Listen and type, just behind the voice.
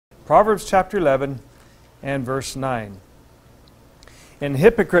Proverbs chapter 11 and verse 9. An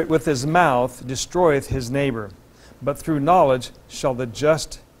hypocrite with his mouth destroyeth his neighbor, but through knowledge shall the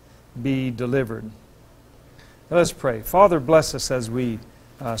just be delivered. Now let's pray. Father, bless us as we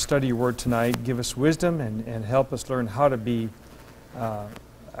study your word tonight. Give us wisdom and help us learn how to be,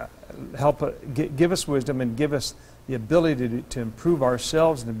 give us wisdom and give us the ability to improve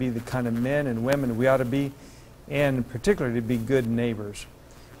ourselves and to be the kind of men and women we ought to be, and particularly to be good neighbors.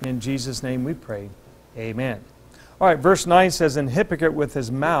 In Jesus' name we pray. Amen. All right, verse 9 says, An hypocrite with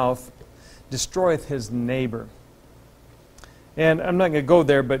his mouth destroyeth his neighbor. And I'm not going to go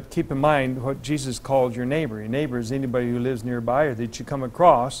there, but keep in mind what Jesus called your neighbor. Your neighbor is anybody who lives nearby or that you come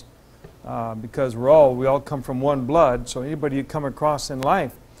across, because we all come from one blood, so anybody you come across in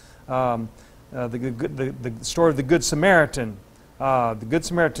life. The story of the Good Samaritan. The Good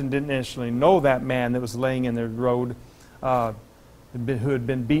Samaritan didn't initially know that man that was laying in the road, who had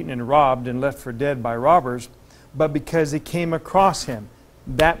been beaten and robbed and left for dead by robbers, but because he came across him,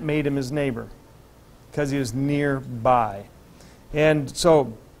 that made him his neighbor, because he was nearby. And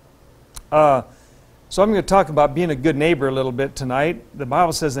so I'm going to talk about being a good neighbor a little bit tonight. The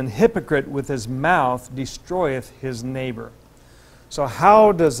Bible says, An hypocrite with his mouth destroyeth his neighbor. So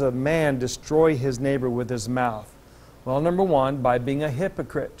how does a man destroy his neighbor with his mouth? Well, number one, by being a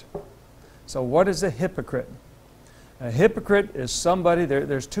hypocrite. So what is a hypocrite? A hypocrite is somebody,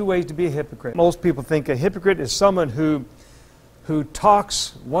 there's two ways to be a hypocrite. Most people think a hypocrite is someone who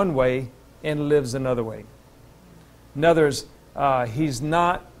talks one way and lives another way. In other words, he's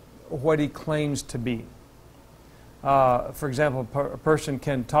not what he claims to be. For example, a person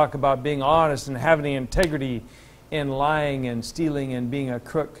can talk about being honest and having integrity in lying and stealing and being a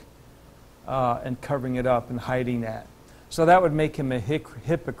crook and covering it up and hiding that. So that would make him a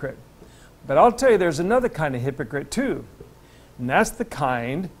hypocrite. But I'll tell you, there's another kind of hypocrite too. And that's the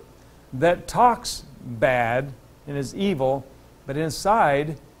kind that talks bad and is evil, but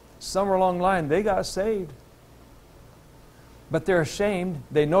inside, somewhere along the line, they got saved. But they're ashamed.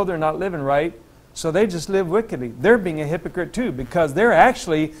 They know they're not living right, so they just live wickedly. They're being a hypocrite too, because they're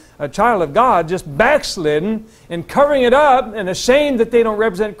actually a child of God, just backslidden and covering it up and ashamed that they don't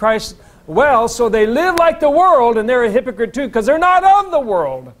represent Christ well, so they live like the world, and they're a hypocrite too, because they're not of the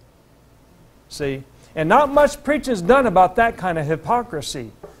world. See? And not much preaching is done about that kind of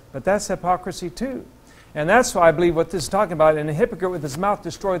hypocrisy. But that's hypocrisy too. And that's why I believe what this is talking about. And a hypocrite with his mouth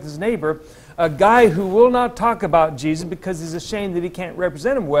destroyeth his neighbor. A guy who will not talk about Jesus because he's ashamed that he can't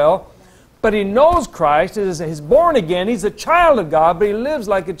represent him well. But he knows Christ. He's born again. He's a child of God. But he lives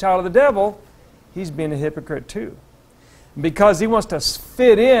like a child of the devil. He's being a hypocrite too. Because he wants to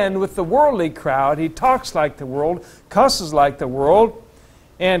fit in with the worldly crowd. He talks like the world. Cusses like the world.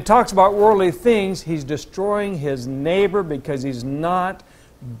 And talks about worldly things. He's destroying his neighbor because he's not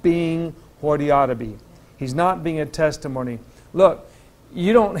being what he ought to be. He's not being a testimony. Look,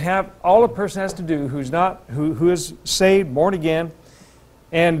 you don't have, all a person has to do who is saved, born again,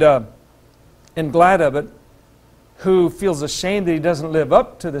 and glad of it, who feels ashamed that he doesn't live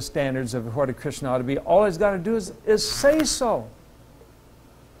up to the standards of what a Christian ought to be, all he's got to do is say so.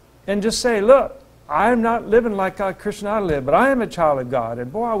 And just say, look, I'm not living like a Christian ought to live, but I am a child of God,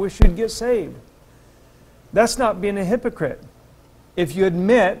 and boy, I wish you'd get saved. That's not being a hypocrite. If you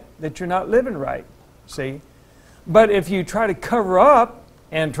admit that you're not living right, see? But if you try to cover up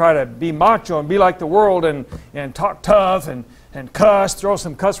and try to be macho and be like the world and talk tough and cuss, throw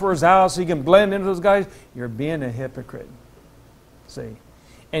some cuss words out so you can blend into those guys, you're being a hypocrite, see?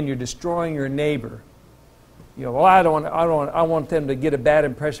 And you're destroying your neighbor. You know, well, I want them to get a bad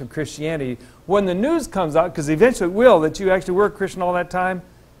impression of Christianity. When the news comes out, because eventually it will, that you actually were a Christian all that time,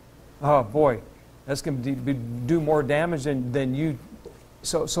 oh boy, that's going to do more damage than you.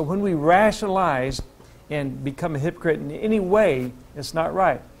 So when we rationalize and become a hypocrite in any way, it's not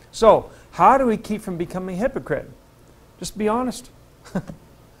right. So how do we keep from becoming a hypocrite? Just be honest.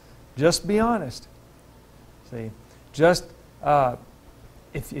 Just be honest. See, just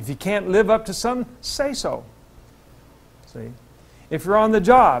if you can't live up to something, say so. See, if you're on the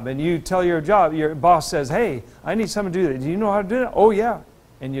job and you tell your boss says, "Hey, I need someone to do that. Do you know how to do that?" "Oh yeah,"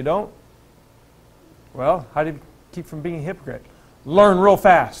 and you don't. Well, how do you keep from being a hypocrite? Learn real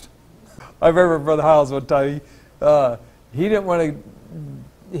fast. I remember Brother Hiles one time. He didn't want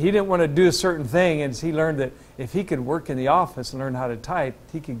to do a certain thing, and he learned that if he could work in the office and learn how to type,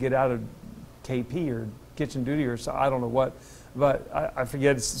 he could get out of KP or kitchen duty or so. I don't know what, but I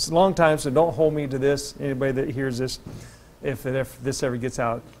forget. It's a long time, so don't hold me to this. Anybody that hears this, if this ever gets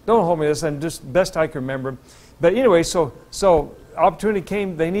out, don't hold me to this. And just best I can remember. But anyway, so opportunity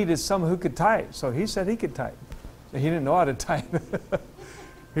came. They needed someone who could type, so he said he could type. He didn't know how to type.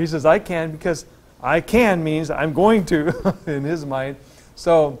 He says, I can because I can means I'm going to in his mind.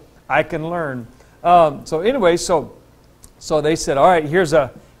 So I can learn. So anyway, so they said, all right, here's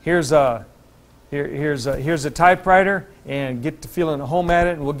a typewriter, and get to feeling at home at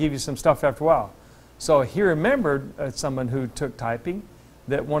it, and we'll give you some stuff after a while. So he remembered someone who took typing,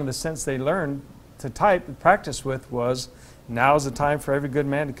 that one of the sentences they learned to type and practice with was, now is the time for every good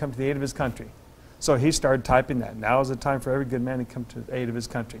man to come to the aid of his country. So he started typing that. Now is the time for every good man to come to the aid of his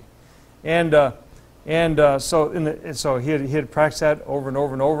country. So he'd practice that over and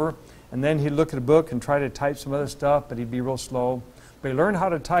over and over, and then he'd look at a book and try to type some other stuff, but he'd be real slow. But he learned how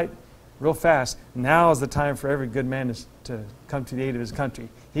to type real fast. Now is the time for every good man to come to the aid of his country.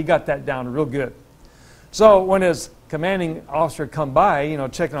 He got that down real good. So when his commanding officer come by,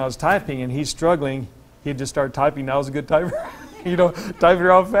 checking on his typing, and he's struggling, he'd just start typing. Now is a good timer. Typing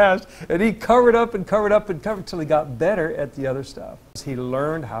real fast. And he covered up and covered up and covered until he got better at the other stuff. He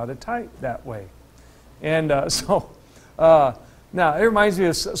learned how to type that way. And now it reminds me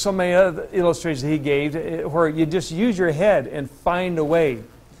of so many other illustrations he gave where you just use your head and find a way.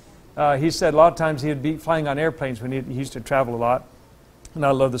 He said a lot of times he'd be flying on airplanes when he used to travel a lot. And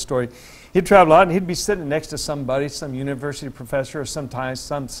I love the story. He'd travel a lot, and he'd be sitting next to somebody, some university professor, or sometimes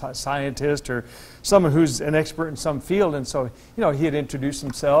some scientist, or someone who's an expert in some field. And so, he'd introduce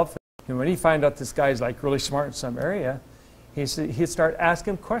himself. And when he find out this guy's like really smart in some area, he'd start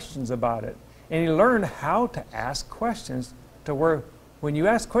asking questions about it. And he learned how to ask questions to where when you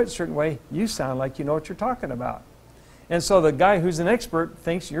ask questions a certain way, you sound like you know what you're talking about. And so the guy who's an expert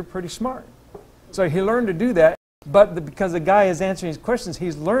thinks you're pretty smart. So he learned to do that. But because the guy is answering his questions,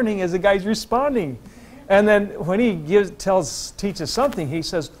 he's learning as the guy's responding. And then when he teaches something, he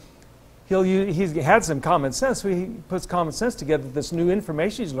says, he's had some common sense, so he puts common sense together with this new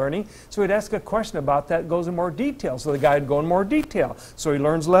information he's learning. So he'd ask a question about that, goes in more detail. So the guy would go in more detail. So he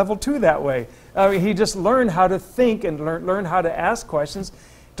learns level 2 that way. He just learned how to think and learn how to ask questions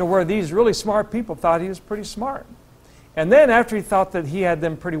to where these really smart people thought he was pretty smart. And then after he thought that he had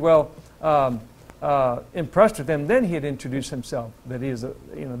them pretty well impressed with them, then he'd introduce himself. That he is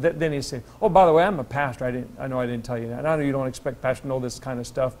then he'd say, "Oh, by the way, I'm a pastor. I know I didn't tell you that. And I know you don't expect pastors to know this kind of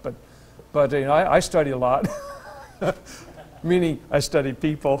stuff, but I study a lot." Meaning, I study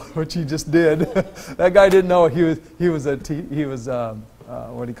people, which he just did. That guy didn't know he was what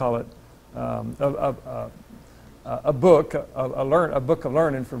do you call it? A book of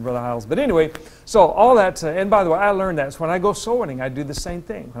learning for Brother Hiles. But anyway, so all that, and by the way, I learned that. So when I go soul winning, I do the same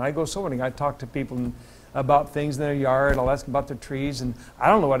thing. When I go soul winning, I talk to people about things in their yard. I'll ask them about their trees, and I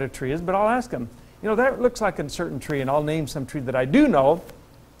don't know what a tree is, but I'll ask them, that looks like a certain tree, and I'll name some tree that I do know.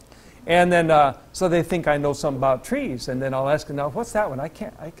 And then, so they think I know something about trees, and then I'll ask them, now, what's that one? I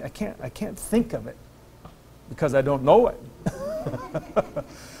can't think of it because I don't know it.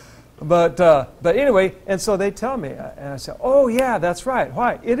 But anyway, and so they tell me, and I say, "Oh yeah, that's right.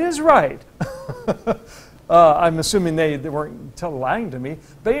 Why? It is right." I'm assuming they weren't lying to me.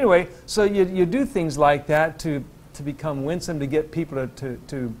 But anyway, so you do things like that to become winsome, to get people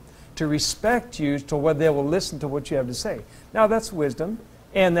to respect you, to where they will listen to what you have to say. Now that's wisdom,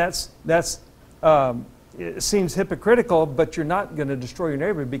 and it seems hypocritical, but you're not going to destroy your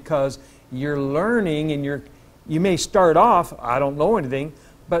neighbor because you're learning, and you may start off, I don't know anything,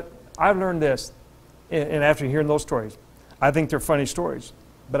 but I've learned this, and after hearing those stories, I think they're funny stories,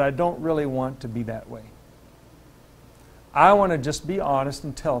 but I don't really want to be that way. I want to just be honest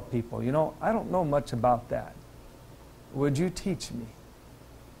and tell people, I don't know much about that. Would you teach me?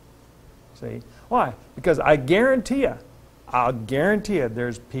 See? Why? Because I'll guarantee you,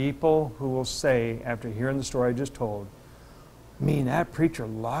 there's people who will say, after hearing the story I just told, that preacher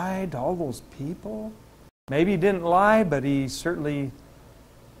lied to all those people? Maybe he didn't lie, but he certainly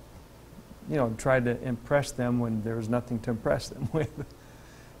tried to impress them when there was nothing to impress them with.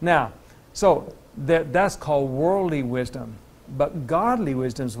 Now, so that's called worldly wisdom. But godly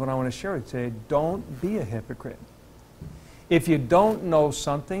wisdom is what I want to share with you today. Don't be a hypocrite. If you don't know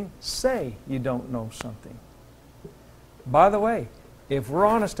something, say you don't know something. By the way, if we're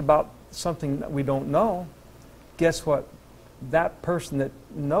honest about something that we don't know, guess what? That person that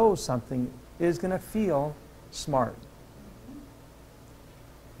knows something is going to feel smart.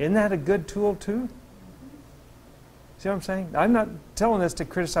 Isn't that a good tool too? See what I'm saying? I'm not telling this to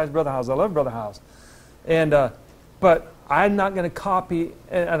criticize Brother House. I love Brother House. But I'm not going to copy,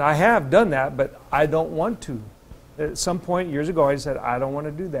 and I have done that, but I don't want to. At some point years ago, I said, I don't want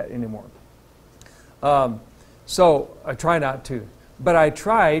to do that anymore. So I try not to. But I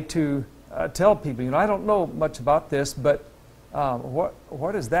try to tell people, I don't know much about this, but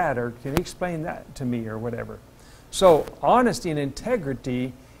what is that? Or can you explain that to me or whatever? So honesty and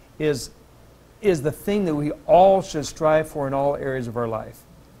integrity is the thing that we all should strive for in all areas of our life.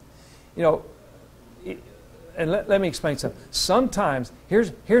 You know, and let me explain something. Sometimes,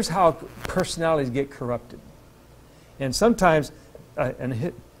 here's how personalities get corrupted. And sometimes,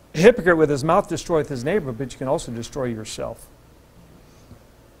 a hypocrite with his mouth destroyeth his neighbor, but you can also destroy yourself.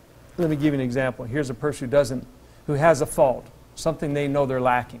 Let me give you an example. Here's a person who has a fault, something they know they're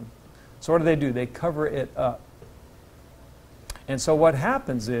lacking. So what do? They cover it up. And so what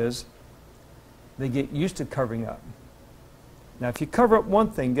happens is, they get used to covering up. Now, if you cover up one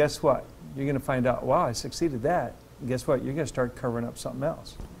thing, guess what? You're going to find out, wow, I succeeded at that. And guess what? You're going to start covering up something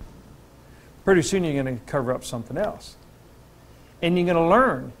else. Pretty soon, you're going to cover up something else. And you're going to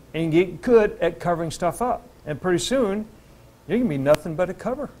learn and get good at covering stuff up. And pretty soon, you're going to be nothing but a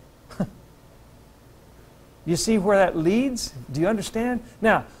cover. You see where that leads? Do you understand?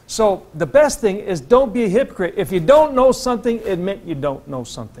 Now, so the best thing is don't be a hypocrite. If you don't know something, admit you don't know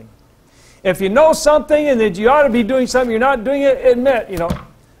something. If you know something and that you ought to be doing something, you're not doing it, admit. You know,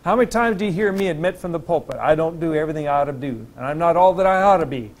 how many times do you hear me admit from the pulpit, I don't do everything I ought to do, and I'm not all that I ought to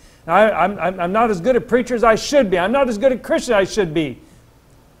be. I'm not as good a preacher as I should be. I'm not as good a Christian as I should be.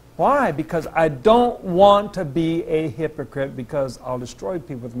 Why? Because I don't want to be a hypocrite, because I'll destroy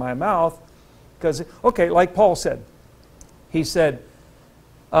people with my mouth. Because, okay, like Paul said. He said,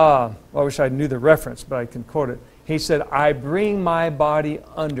 well, I wish I knew the reference, but I can quote it. He said, I bring my body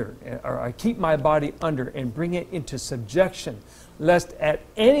under, or I keep my body under and bring it into subjection, lest at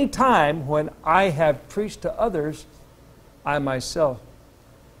any time when I have preached to others, I myself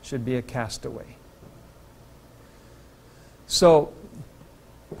should be a castaway. So,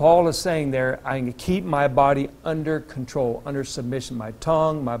 Paul is saying there, I can keep my body under control, under submission, my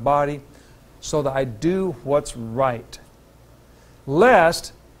tongue, my body, so that I do what's right.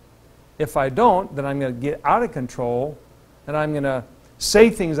 Lest, if I don't, then I'm going to get out of control, and I'm going to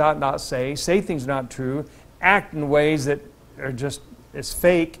say things I ought not say things not true, act in ways that are just, it's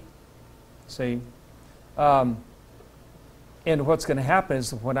fake. See? And what's going to happen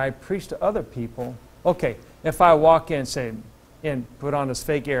is when I preach to other people, okay, if I walk in and say, and put on this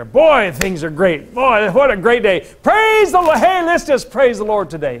fake air, boy, things are great. Boy, what a great day. Praise the Lord. Hey, let's just praise the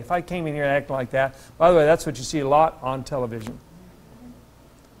Lord today. If I came in here acting like that, by the way, that's what you see a lot on television.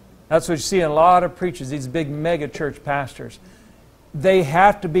 That's what you see in a lot of preachers, these big mega church pastors. They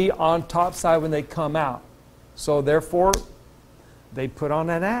have to be on top side when they come out. So therefore, they put on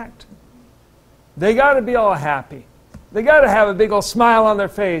that act. They got to be all happy. They got to have a big old smile on their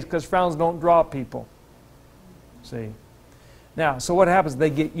face, because frowns don't draw people. See? Now, so what happens? They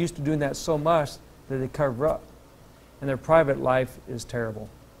get used to doing that so much that they cover up. And their private life is terrible.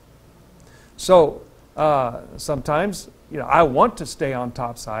 So, sometimes, you know, I want to stay on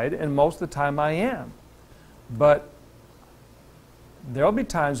top side, and most of the time I am. But there'll be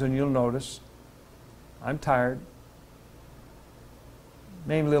times when you'll notice I'm tired,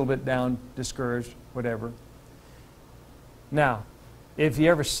 maybe a little bit down, discouraged, whatever. Now, if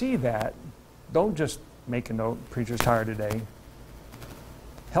you ever see that, don't just make a note, preacher's tired today.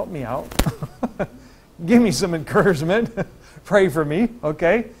 Help me out. Give me some encouragement. Pray for me,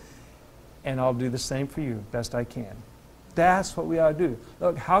 okay? And I'll do the same for you, best I can. That's what we ought to do.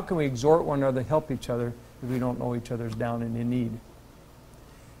 Look, how can we exhort one another, help each other, if we don't know each other's down and in need?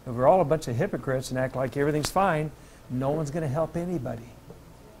 If we're all a bunch of hypocrites and act like everything's fine, no one's going to help anybody.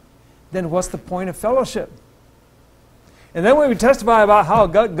 Then what's the point of fellowship? And then when we testify about how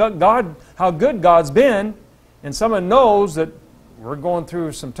good God's been, and someone knows that we're going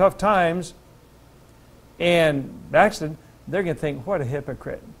through some tough times, and actually they're going to think, what a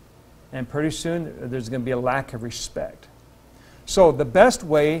hypocrite. And pretty soon there's going to be a lack of respect. So the best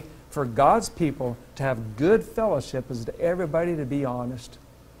way for God's people to have good fellowship is to everybody to be honest.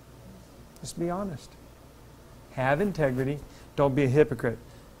 Just be honest. Have integrity. Don't be a hypocrite.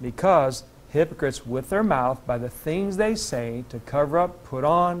 Because hypocrites with their mouth, by the things they say, to cover up, put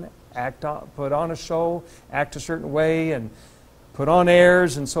on a show, act a certain way, and put on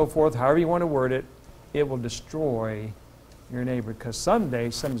airs and so forth, however you want to word it, it will destroy your neighbor. Because someday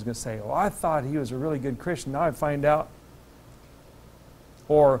someone's going to say, oh, I thought he was a really good Christian. Now I find out.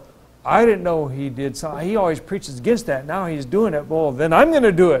 Or, I didn't know he did something. He always preaches against that. Now he's doing it. Well, then I'm going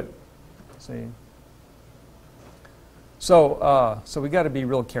to do it. See? So we got to be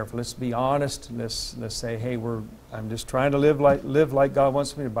real careful. Let's be honest. Let's say, hey, I'm just trying to live like God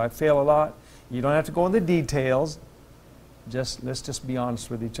wants me to. If I fail a lot, you don't have to go into the details. Let's just be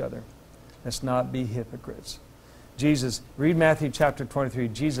honest with each other. Let's not be hypocrites. Jesus, read Matthew chapter 23.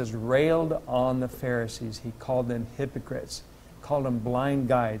 Jesus railed on the Pharisees. He called them hypocrites, called them blind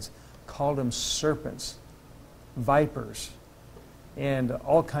guides, called them serpents, vipers. and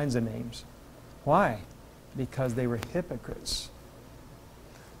all kinds of names. Why? Because they were hypocrites.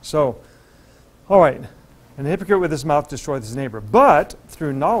 So, all right. And the hypocrite with his mouth destroyeth his neighbor. But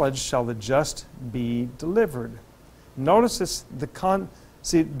through knowledge shall the just be delivered. Notice this,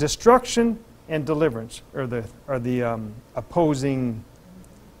 see, destruction and deliverance are the opposing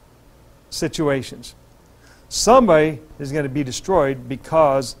situations. Somebody is going to be destroyed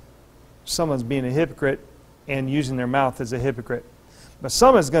because someone's being a hypocrite and using their mouth as a hypocrite. But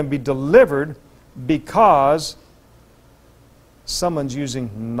someone's going to be delivered because someone's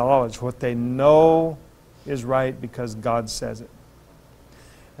using knowledge, what they know is right because God says it.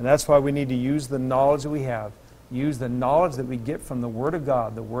 And that's why we need to use the knowledge that we have. Use the knowledge that we get from the Word of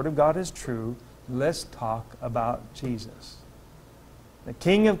God. The Word of God is true. Let's talk about Jesus. The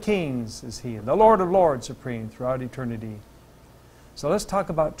King of Kings is He. The Lord of Lords supreme throughout eternity. So let's talk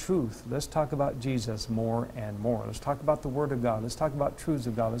about truth. Let's talk about Jesus more and more. Let's talk about the Word of God. Let's talk about truths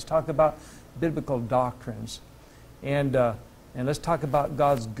of God. Let's talk about biblical doctrines. And let's talk about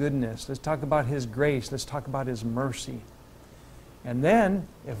God's goodness. Let's talk about His grace. Let's talk about His mercy. And then,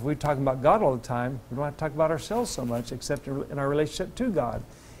 if we're talking about God all the time, we don't have to talk about ourselves so much, except in our relationship to God.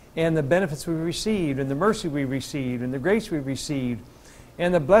 And the benefits we received, and the mercy we received, and the grace we received,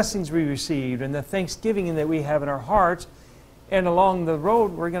 and the blessings we received, and the thanksgiving that we have in our hearts. And along the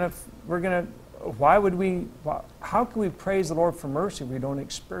road, how can we praise the Lord for mercy if we don't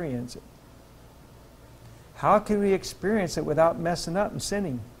experience it? How can we experience it without messing up and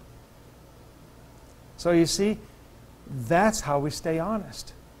sinning? So you see, that's how we stay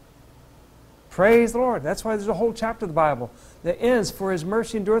honest. Praise the Lord. That's why there's a whole chapter of the Bible that ends, for His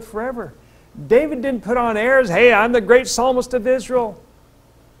mercy endureth forever. David didn't put on airs, hey, I'm the great psalmist of Israel.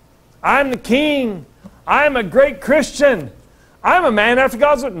 I'm the king. I'm a great Christian. I'm a man after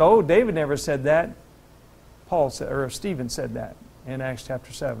God's will. No, David never said that. Stephen said that in Acts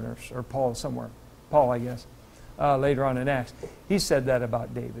chapter 7, or Paul somewhere. Paul, I guess, later on in Acts. He said that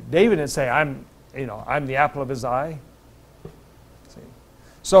about David. David didn't say, I'm the apple of His eye. See?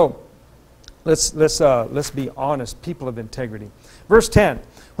 So, let's be honest, people of integrity. Verse 10,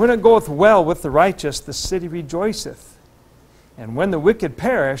 when it goeth well with the righteous, the city rejoiceth. And when the wicked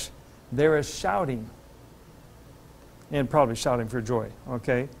perish, there is shouting. And probably shouting for joy,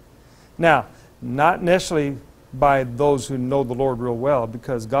 okay? Now, not necessarily by those who know the Lord real well,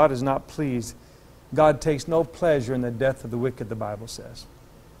 because God is not pleased. God takes no pleasure in the death of the wicked, the Bible says.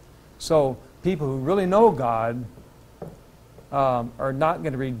 So, people who really know God are not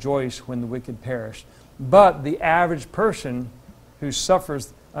going to rejoice when the wicked perish. But the average person who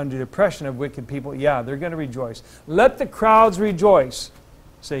suffers under the oppression of wicked people, yeah, they're going to rejoice. Let the crowds rejoice.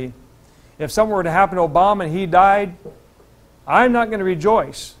 See, if something were to happen to Obama and he died, I'm not going to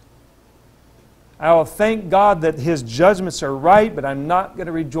rejoice. I will thank God that His judgments are right, but I'm not going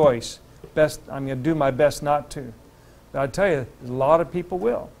to rejoice. I'm going to do my best not to. But I'll tell you, a lot of people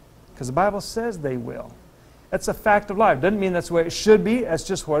will, because the Bible says they will. That's a fact of life. Doesn't mean that's the way it should be. That's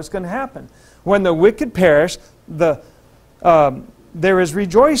just what's going to happen. When the wicked perish, there is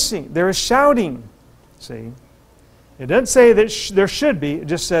rejoicing. There is shouting. See? It doesn't say that there should be. It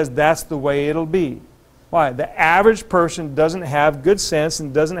just says that's the way it'll be. Why? The average person doesn't have good sense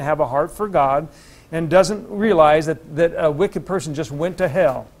and doesn't have a heart for God and doesn't realize that a wicked person just went to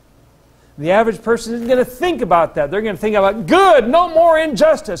hell. The average person isn't going to think about that. They're going to think about, good, no more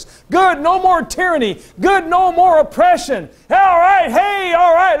injustice. Good, no more tyranny. Good, no more oppression. All right, hey,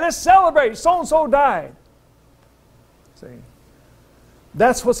 all right, let's celebrate. So-and-so died. See?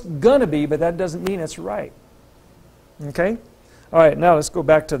 That's what's going to be, but that doesn't mean it's right. Okay? All right, now let's go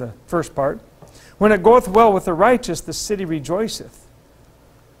back to the first part. When it goeth well with the righteous, the city rejoiceth.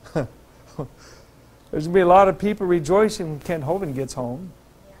 There's going to be a lot of people rejoicing when Kent Hovind gets home.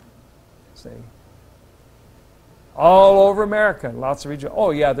 See? All over America, lots of rejoicing.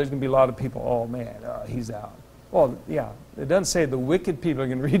 Oh, yeah, there's going to be a lot of people. Oh, man, he's out. Well, yeah, it doesn't say the wicked people are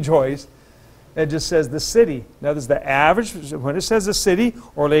going to rejoice. It just says the city. Now, there's the average, when it says the city,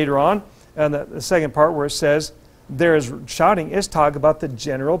 or later on, and the second part where it says there is shouting, is talk about the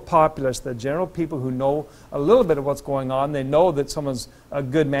general populace, the general people who know a little bit of what's going on. They know that someone's a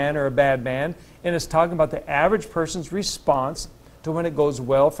good man or a bad man. And it's talking about the average person's response to when it goes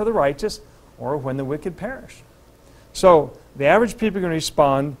well for the righteous or when the wicked perish. So the average people are going to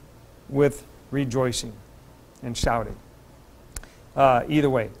respond with rejoicing and shouting. Either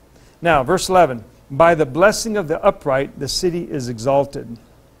way. Now, verse 11. By the blessing of the upright, the city is exalted,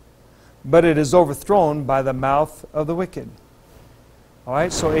 but it is overthrown by the mouth of the wicked. All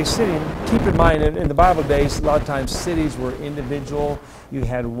right, so a city, keep in mind, in the Bible days, a lot of times cities were individual. You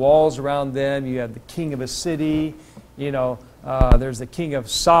had walls around them. You had the king of a city. There's the king of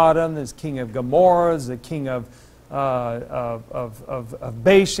Sodom, there's the king of Gomorrah, there's the king of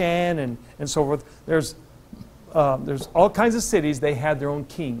Bashan, and so forth. There's all kinds of cities. They had their own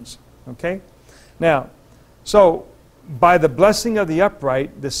kings. Okay? Now, so by the blessing of the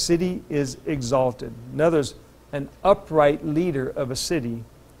upright, the city is exalted. In other words, an upright leader of a city,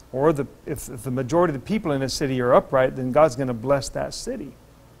 or if the majority of the people in a city are upright, then God's going to bless that city.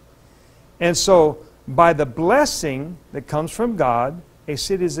 And so, by the blessing that comes from God, a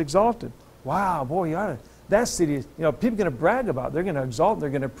city is exalted. Wow, boy, that city is, people are going to brag about. They're going to exalt, they're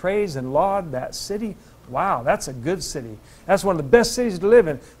going to praise and laud that city. Wow, that's a good city. That's one of the best cities to live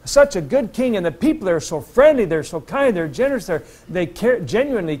in. Such a good king, and the people there are so friendly, they're so kind, they're generous, they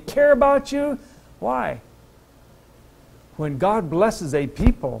genuinely care about you. Why? When God blesses a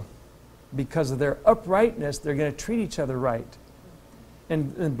people, because of their uprightness, they're going to treat each other right.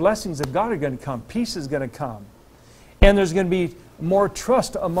 And blessings of God are going to come. Peace is going to come. And there's going to be more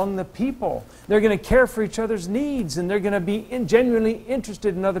trust among the people. They're going to care for each other's needs, and they're going to be genuinely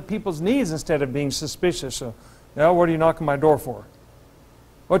interested in other people's needs instead of being suspicious. So, what are you knocking my door for?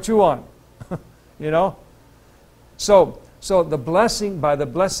 What you want? So the blessing, by the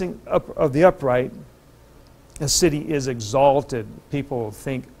blessing of the upright, a city is exalted. People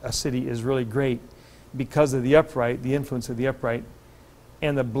think a city is really great because of the upright, the influence of the upright,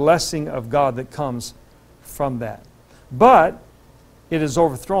 and the blessing of God that comes from that. But it is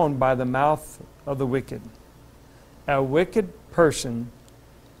overthrown by the mouth of the wicked. A wicked person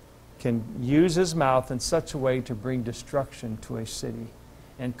can use his mouth in such a way to bring destruction to a city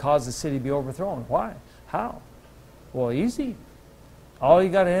and cause the city to be overthrown. Why? How? Well, easy. All you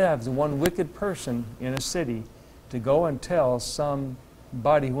got to have is one wicked person in a city to go and tell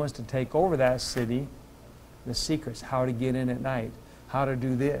somebody who wants to take over that city the secrets, how to get in at night, how to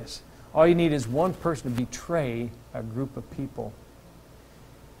do this. All you need is one person to betray a group of people.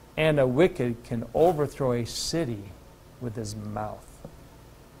 And a wicked can overthrow a city with his mouth.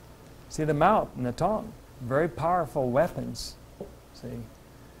 See, the mouth and the tongue, very powerful weapons. See,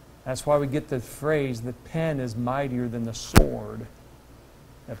 that's why we get the phrase, the pen is mightier than the sword.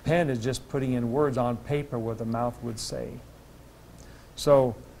 A pen is just putting in words on paper what the mouth would say.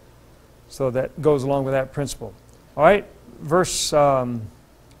 So that goes along with that principle. All right, verse 12.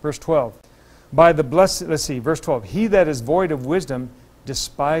 By the blessed, let's see, verse 12. He that is void of wisdom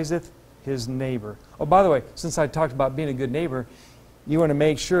despiseth his neighbor. Oh, by the way, since I talked about being a good neighbor, you want to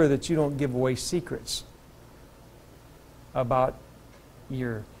make sure that you don't give away secrets about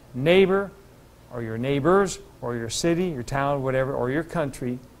your neighbor or your neighbors or your city, your town, whatever, or your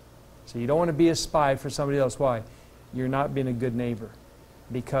country. So you don't want to be a spy for somebody else. Why? You're not being a good neighbor,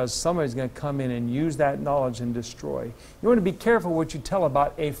 because somebody's going to come in and use that knowledge and destroy. You want to be careful what you tell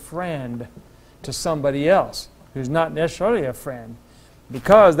about a friend to somebody else who's not necessarily a friend,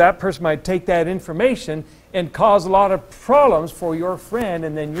 because that person might take that information and cause a lot of problems for your friend,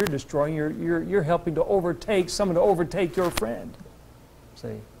 and then you're destroying, you're helping to overtake someone to overtake your friend.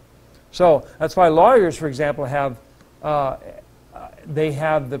 See? So that's why lawyers, for example, have they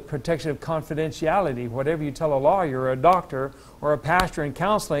have the protection of confidentiality. Whatever you tell a lawyer or a doctor or a pastor in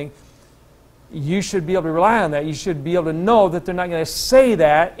counseling, you should be able to rely on that. You should be able to know that they're not going to say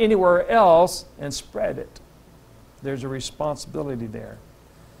that anywhere else and spread it. There's a responsibility there,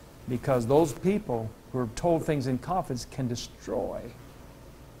 because those people who are told things in confidence can destroy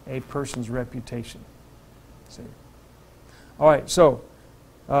a person's reputation. See? All right, so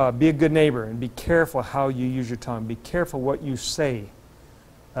be a good neighbor and be careful how you use your tongue. Be careful what you say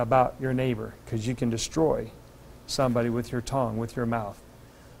about your neighbor, because you can destroy somebody with your tongue, with your mouth.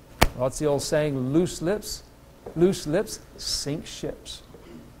 What's the old saying? Loose lips sink ships.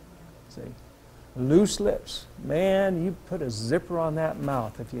 See? Loose lips. Man, you put a zipper on that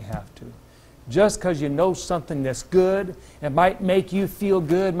mouth if you have to. Just because you know something that's good, it might make you feel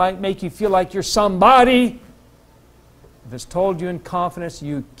good, might make you feel like you're somebody. If it's told you in confidence,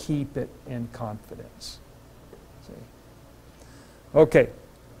 you keep it in confidence. See? Okay.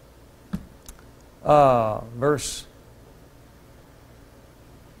 Let's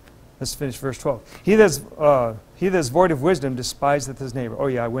finish verse 12. He that is void of wisdom despiseth his neighbor. Oh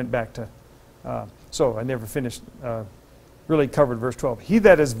yeah, I went back to... so I never finished, really covered verse 12. He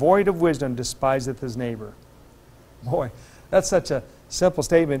that is void of wisdom despiseth his neighbor. Boy, that's such a simple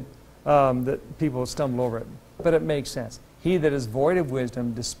statement that people stumble over it. But it makes sense. He that is void of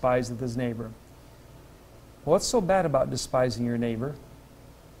wisdom despiseth his neighbor. What's so bad about despising your neighbor?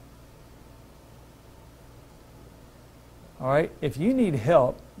 All right, if you need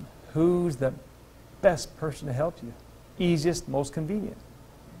help, who's the best person to help you? Easiest, most convenient?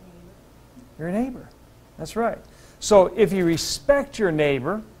 Your neighbor. That's right. So if you respect your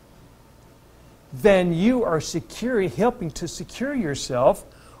neighbor, then you are helping to secure yourself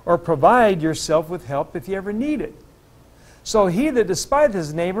or provide yourself with help if you ever need it. So he that despiseth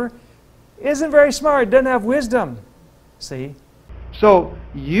his neighbor isn't very smart, doesn't have wisdom. See? So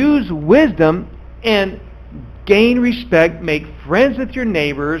use wisdom and gain respect, make friends with your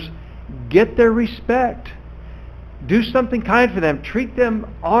neighbors, get their respect. Do something kind for them, treat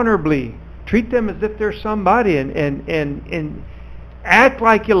them honorably, treat them as if they're somebody, and act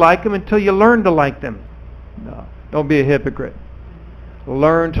like you like them until you learn to like them. No, don't be a hypocrite.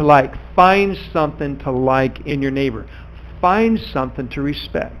 Learn to like. Find something to like in your neighbor. Find something to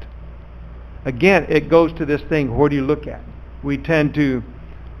respect. Again, it goes to this thing, what do you look at? We tend to,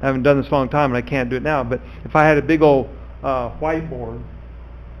 I haven't done this a long time and I can't do it now, but if I had a big old whiteboard,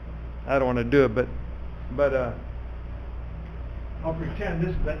 I don't want to do it, but I'll pretend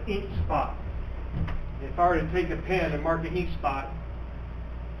this is an ink spot. If I were to take a pen and mark an ink spot,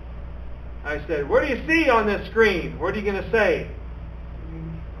 I said, what do you see on this screen? What are you going to say?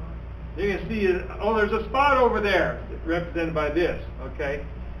 You're going to see, oh, there's a spot over there represented by this, okay?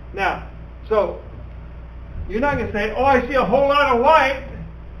 Now, so you're not going to say, oh, I see a whole lot of white,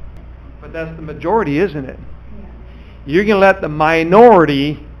 but that's the majority, isn't it? Yeah. You're going to let the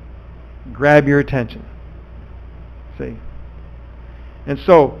minority grab your attention. See? And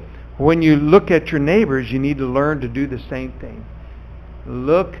so, when you look at your neighbors, you need to learn to do the same thing.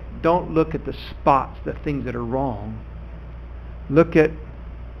 Don't look at the spots, the things that are wrong. Look at,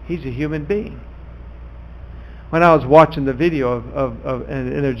 he's a human being. When I was watching the video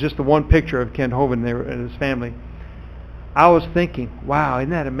and there's just the one picture of Ken Hovind there and his family, I was thinking, wow, isn't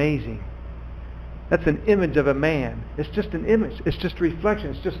that amazing? That's an image of a man. It's just an image. It's just a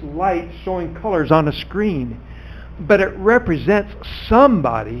reflection. It's just light showing colors on a screen. But it represents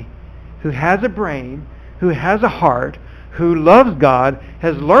somebody who has a brain, who has a heart, who loves God,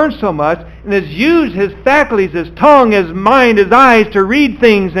 has learned so much, and has used his faculties, his tongue, his mind, his eyes to read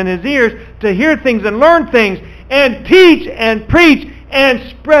things, and his ears to hear things and learn things, and teach and preach and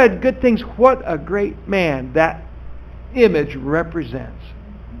spread good things. What a great man that image represents.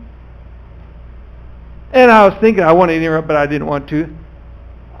 And I was thinking, I wanted to interrupt, but I didn't want to.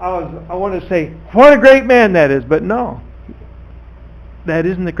 I wanted to say, what a great man that is, but no. That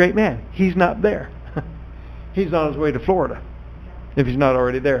isn't a great man. He's not there. He's on his way to Florida, if he's not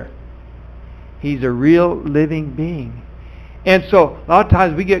already there. He's a real living being. And so, a lot of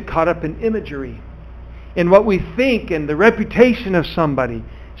times we get caught up in imagery, in what we think and the reputation of somebody,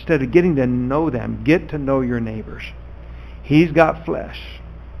 instead of getting to know them. Get to know your neighbors. He's got flesh.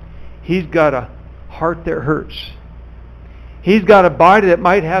 He's got a heart that hurts. He's got a body that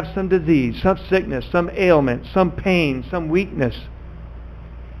might have some disease, some sickness, some ailment, some pain, some weakness.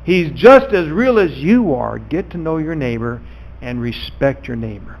 He's just as real as you are. Get to know your neighbor and respect your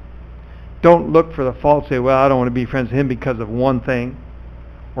neighbor. Don't look for the fault. Say, well, I don't want to be friends with him because of one thing,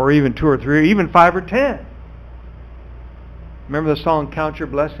 or even two or three, or even 5 or 10. Remember the song, Count Your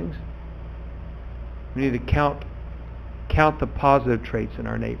Blessings? We need to count the positive traits in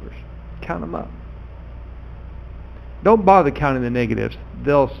our neighbors. Count them up. Don't bother counting the negatives.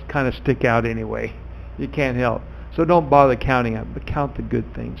 They'll kind of stick out anyway. You can't help. So don't bother counting them, but count the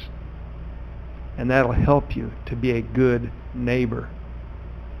good things. And that'll help you to be a good neighbor.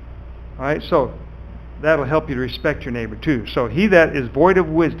 All right, so that'll help you to respect your neighbor too. So he that is void of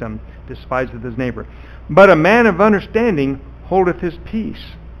wisdom despiseth his neighbor. But a man of understanding holdeth his peace.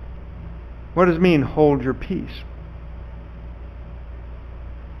 What does it mean, hold your peace?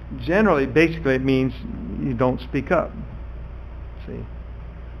 Generally, basically, it means you don't speak up. See?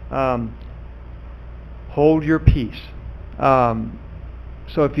 Hold your peace.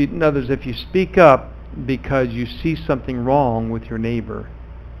 So in other words, if you speak up because you see something wrong with your neighbor,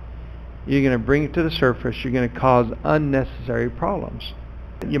 you're going to bring it to the surface. You're going to cause unnecessary problems.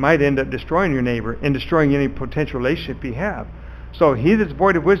 You might end up destroying your neighbor and destroying any potential relationship you have. So he that is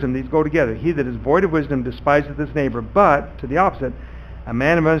void of wisdom, these go together. He that is void of wisdom despiseth his neighbor, but, to the opposite, a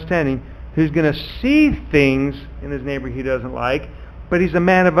man of understanding who's going to see things in his neighbor he doesn't like, but he's a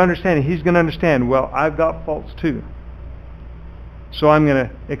man of understanding. He's going to understand, well, I've got faults too. So I'm going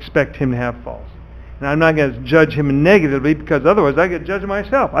to expect him to have faults. And I'm not going to judge him negatively, because otherwise I get judged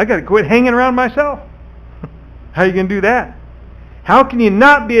myself. I got to quit hanging around myself. How are you going to do that? How can you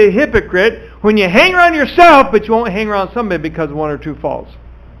not be a hypocrite when you hang around yourself, but you won't hang around somebody because of 1 or 2 faults?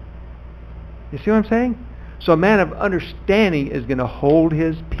 You see what I'm saying? So a man of understanding is going to hold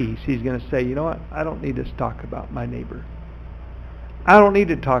his peace. He's going to say, you know what? I don't need to talk about my neighbor. I don't need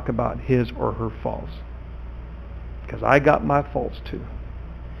to talk about his or her faults, because I got my faults too.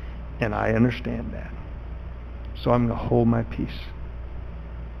 And I understand that. so I'm going to hold my peace.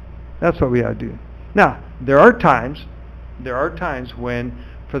 That's what we ought to do. Now, there are times when,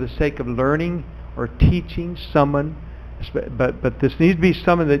 for the sake of learning or teaching someone, but this needs to be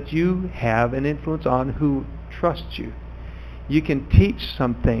someone that you have an influence on who trusts you. You can teach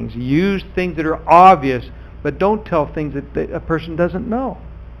some things. Use things that are obvious, but don't tell things that a person doesn't know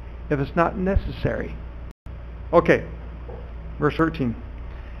if it's not necessary. Okay, verse 13.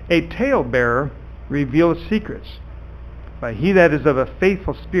 A talebearer revealeth secrets, but he that is of a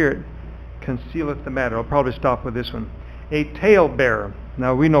faithful spirit concealeth the matter. I'll probably stop with this one. A talebearer.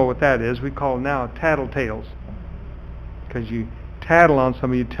 Now we know what that is. We call now tattletales. Because you tattle on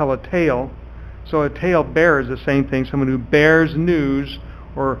somebody, you tell a tale. So a talebearer is the same thing, someone who bears news,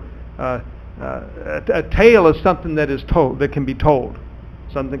 or a tale is something that is told, that can be told.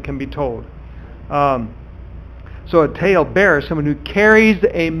 Something can be told. So a talebearer is someone who carries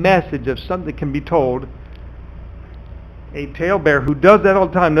a message of something that can be told. A talebearer who does that all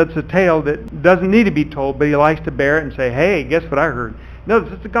the time. That's a tale that doesn't need to be told, but he likes to bear it and say, hey, guess what I heard? No,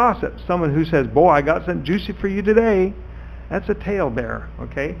 it's a gossip. Someone who says, boy, I got something juicy for you today. That's a talebearer,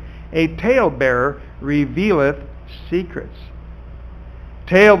 okay? A talebearer revealeth secrets.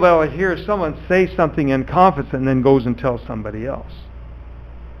 Talebearer hears someone say something in confidence and then goes and tells somebody else.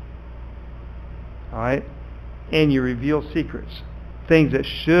 All right? And you reveal secrets. Things that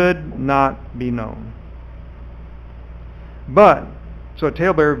should not be known. But, so a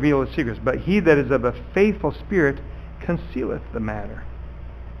talebearer revealeth secrets, but he that is of a faithful spirit concealeth the matter.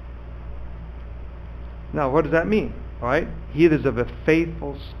 Now, what does that mean? All right? He that is of a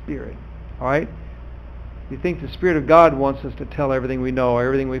faithful spirit. All right? You think the Spirit of God wants us to tell everything we know,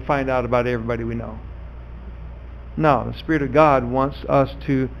 everything we find out about everybody we know? No, the Spirit of God wants us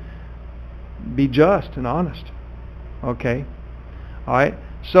to be just and honest. Okay? All right?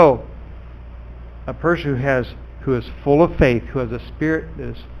 So, a person who is full of faith, who has a spirit that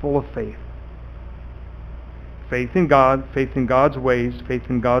is full of faith. Faith in God, faith in God's ways, faith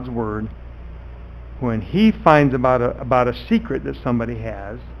in God's Word. When he finds about a secret that somebody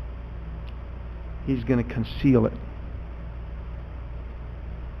has, he's going to conceal it.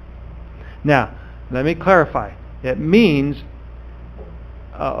 Now, let me clarify. It means,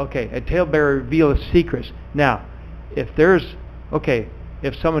 a talebearer reveals secrets. Now, if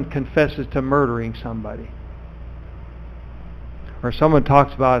someone confesses to murdering somebody, or someone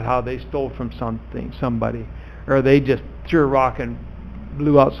talks about how they stole from somebody, or they just threw a rock and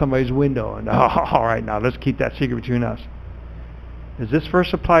blew out somebody's window, and all right, now let's keep that secret between us. Does this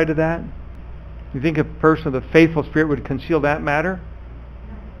verse apply to that? You think a person of the faithful spirit would conceal that matter?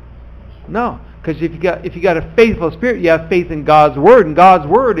 No, because if you got a faithful spirit, you have faith in God's Word, and God's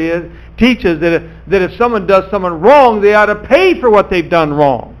Word teaches that if someone does someone wrong, they ought to pay for what they've done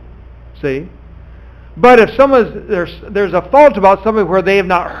wrong. See? But if there's a fault about somebody where they have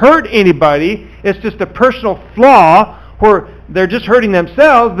not hurt anybody, it's just a personal flaw where they're just hurting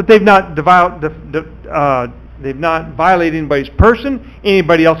themselves, but they've not violated anybody's person,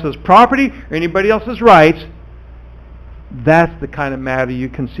 anybody else's property, or anybody else's rights. That's the kind of matter you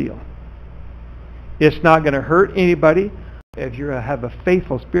conceal. It's not going to hurt anybody. If you have a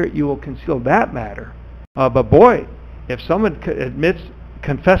faithful spirit, you will conceal that matter. But boy, if someone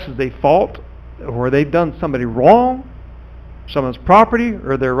confesses a fault, or they've done somebody wrong, someone's property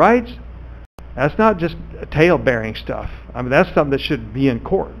or their rights, that's not just tale-bearing stuff. I mean, that's something that should be in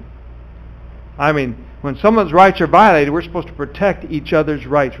court. I mean, when someone's rights are violated, we're supposed to protect each other's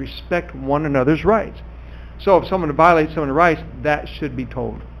rights, respect one another's rights. So if someone violates someone's rights, that should be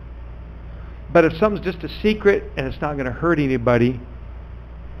told. But if something's just a secret and it's not going to hurt anybody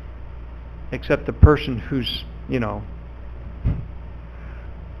except the person who's,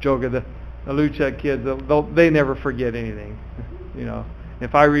 Joga, the Luchak kids, they never forget anything.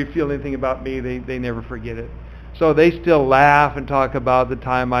 If I reveal anything about me, they never forget it. So they still laugh and talk about the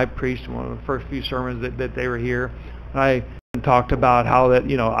time I preached one of the first few sermons that they were here. I talked about how that,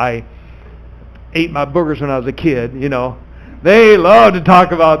 I ate my boogers when I was a kid, They love to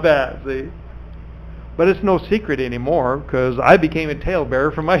talk about that, see. But it's no secret anymore because I became a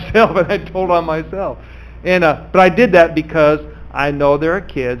talebearer for myself and I told on myself. But I did that because I know there are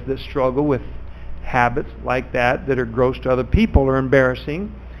kids that struggle with habits like that are gross to other people or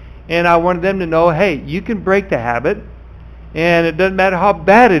embarrassing. And I wanted them to know, hey, you can break the habit and it doesn't matter how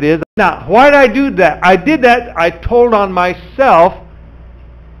bad it is. Now, why did I do that? I did that, I told on myself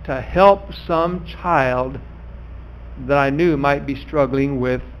to help some child that I knew might be struggling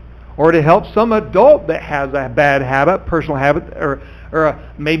with, or to help some adult that has a bad habit, personal habit, or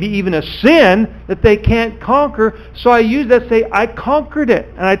maybe even a sin that they can't conquer. So I used that to say, I conquered it.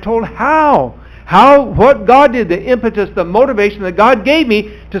 And I told how what God did, the impetus, the motivation that God gave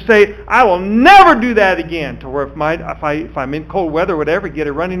me to say, I will never do that again. To where if I'm in cold weather or whatever, get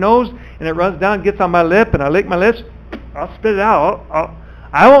a runny nose, and it runs down, gets on my lip, and I lick my lips, I'll spit it out.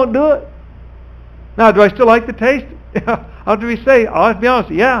 I won't do it. Now, do I still like the taste? How do we say? I'll have to be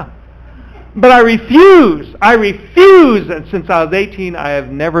honest. Yeah. But I refuse. And since I was 18, I have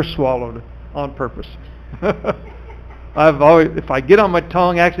never swallowed on purpose. I've always, if I get on my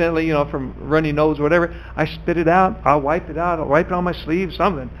tongue accidentally, from runny nose or whatever, I spit it out. I'll wipe it out. I'll wipe it on my sleeve,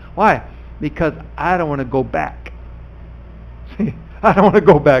 something. Why? Because I don't want to go back. See, I don't want to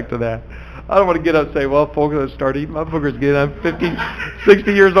go back to that. I don't want to get up and say, well, folks, let's start eating my boogers again. I'm 50,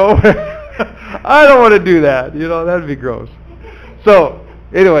 60 years old. I don't want to do that. That'd be gross. So,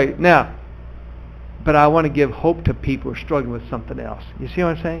 anyway, now, but I want to give hope to people who are struggling with something else. You see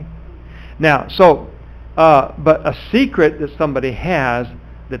what I'm saying? Now, but a secret that somebody has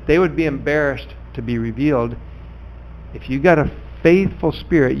that they would be embarrassed to be revealed, if you got a faithful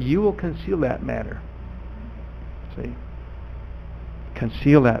spirit, you will conceal that matter. See?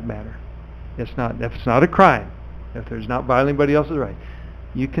 Conceal that matter. If it's not a crime, if there's not violating anybody else's right,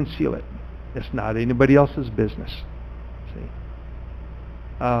 you conceal it. It's not anybody else's business. See?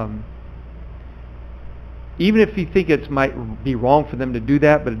 Even if you think it might be wrong for them to do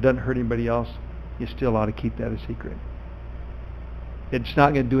that, but it doesn't hurt anybody else, you still ought to keep that a secret. It's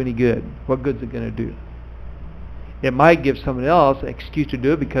not going to do any good. What good is it going to do? It might give someone else an excuse to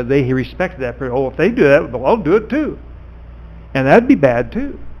do it because they respect that person. Oh, if they do that, well, I'll do it too. And that'd be bad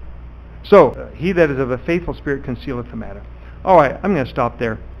too. So, he that is of a faithful spirit concealeth the matter. All right, I'm going to stop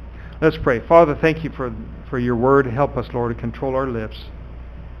there. Let's pray. Father, thank you for your word. Help us, Lord, to control our lips.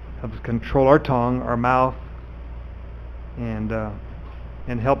 Help us control our tongue, our mouth, and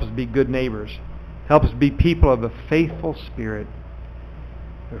help us be good neighbors. Help us be people of a faithful spirit.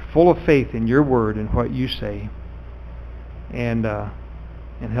 They're full of faith in your word and what you say. And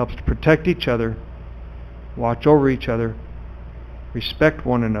help us to protect each other, watch over each other, respect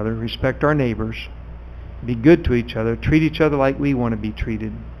one another, respect our neighbors, be good to each other, treat each other like we want to be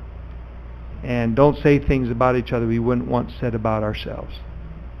treated, and don't say things about each other we wouldn't want said about ourselves.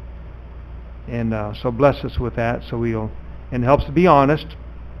 And so bless us with that, and help us to be honest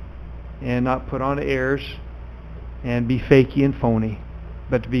and not put on airs and be fakey and phony,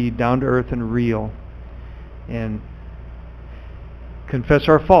 but to be down to earth and real and confess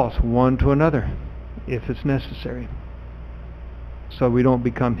our faults one to another if it's necessary, so we don't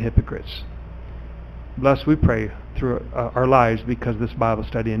become hypocrites. Bless, we pray, through our lives because of this Bible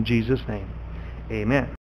study. In Jesus' name, amen.